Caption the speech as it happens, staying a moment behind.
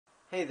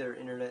Hey there,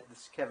 Internet.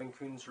 This is Kevin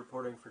Coons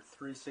reporting for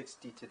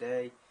 360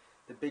 Today.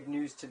 The big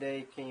news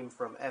today came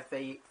from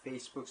F8,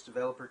 Facebook's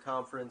developer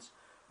conference.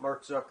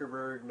 Mark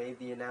Zuckerberg made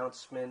the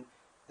announcement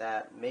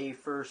that May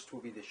 1st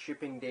will be the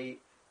shipping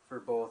date for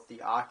both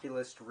the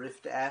Oculus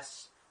Rift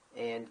S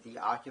and the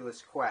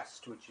Oculus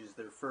Quest, which is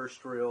their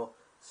first real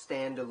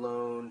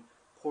standalone,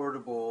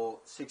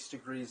 portable 6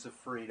 degrees of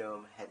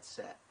freedom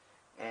headset.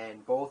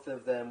 And both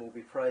of them will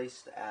be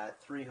priced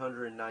at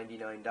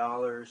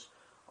 $399.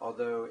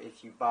 Although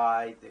if you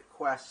buy the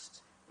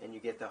Quest and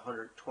you get the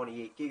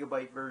 128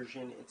 gigabyte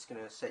version, it's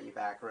going to set you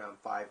back around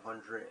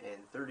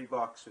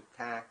 $530 with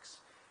tax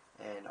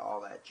and all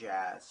that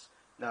jazz.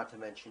 Not to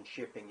mention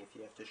shipping if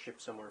you have to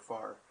ship somewhere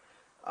far.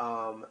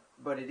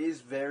 But it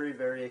is very,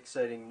 very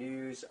exciting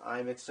news.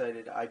 I'm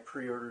excited. I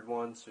pre-ordered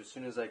one, so as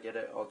soon as I get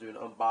it, I'll do an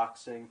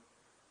unboxing.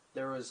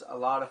 There was a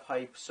lot of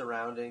hype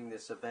surrounding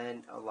this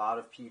event. A lot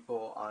of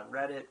people on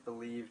Reddit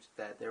believed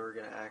that they were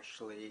going to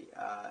actually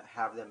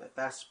have them at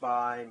Best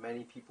Buy.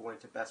 Many people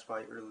went to Best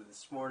Buy early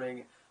this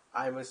morning.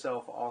 I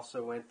myself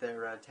also went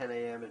there around 10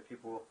 a.m. and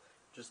people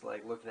just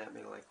like looking at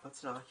me like,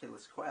 what's an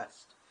Oculus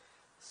Quest?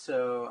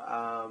 So,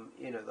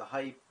 the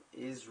hype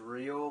is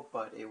real,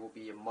 but it will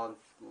be a month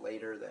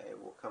later that it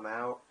will come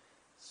out.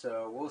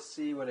 So we'll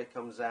see when it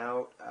comes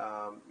out,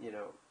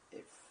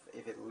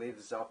 if it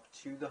lives up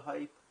to the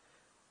hype.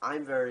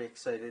 I'm very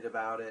excited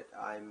about it.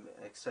 I'm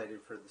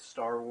excited for the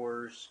Star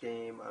Wars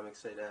game. I'm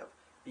excited to have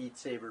Beat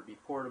Saber be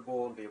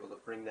portable and be able to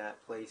bring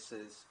that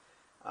places.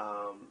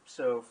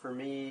 So for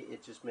me,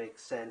 it just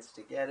makes sense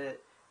to get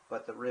it.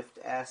 But the Rift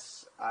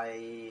S,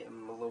 I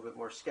am a little bit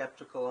more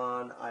skeptical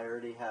on. I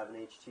already have an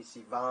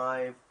HTC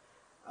Vive.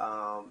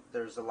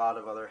 There's a lot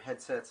of other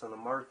headsets on the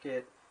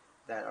market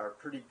that are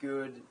pretty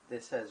good.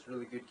 This has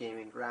really good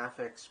gaming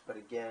graphics, but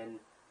again,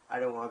 I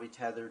don't want to be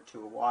tethered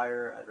to a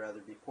wire. I'd rather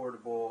be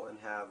portable and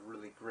have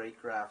really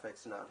great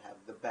graphics and not have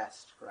the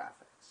best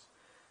graphics.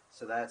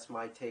 So that's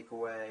my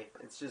takeaway.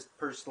 It's just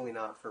personally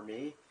not for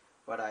me,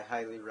 but I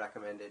highly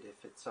recommend it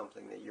if it's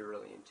something that you're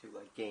really into,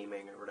 like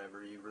gaming or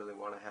whatever. You really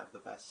want to have the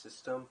best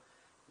system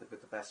with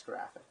the best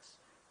graphics.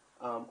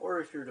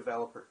 Or if you're a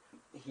developer.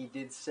 He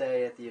did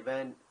say at the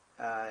event,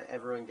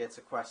 everyone gets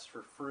a Quest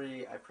for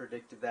free. I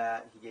predicted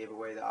that. He gave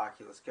away the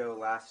Oculus Go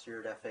last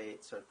year at F8,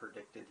 so I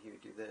predicted he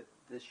would do that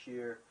this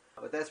year.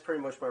 But that's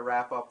pretty much my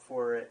wrap-up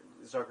for it.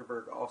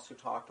 Zuckerberg also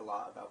talked a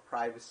lot about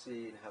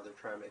privacy and how they're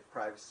trying to make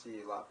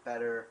privacy a lot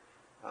better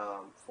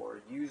for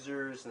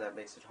users, and that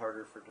makes it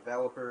harder for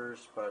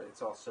developers, but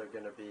it's also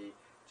going to be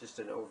just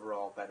an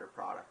overall better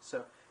product.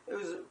 So it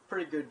was a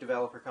pretty good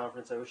developer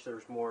conference. I wish there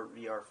was more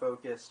VR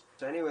focused.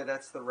 So anyway,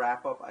 that's the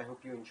wrap-up. I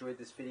hope you enjoyed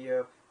this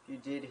video. If you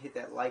did, hit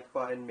that like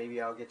button. Maybe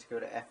I'll get to go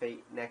to F8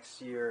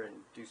 next year and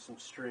do some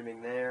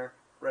streaming there.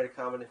 Write a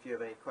comment if you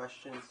have any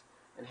questions.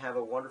 And have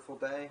a wonderful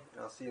day,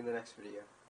 and I'll see you in the next video.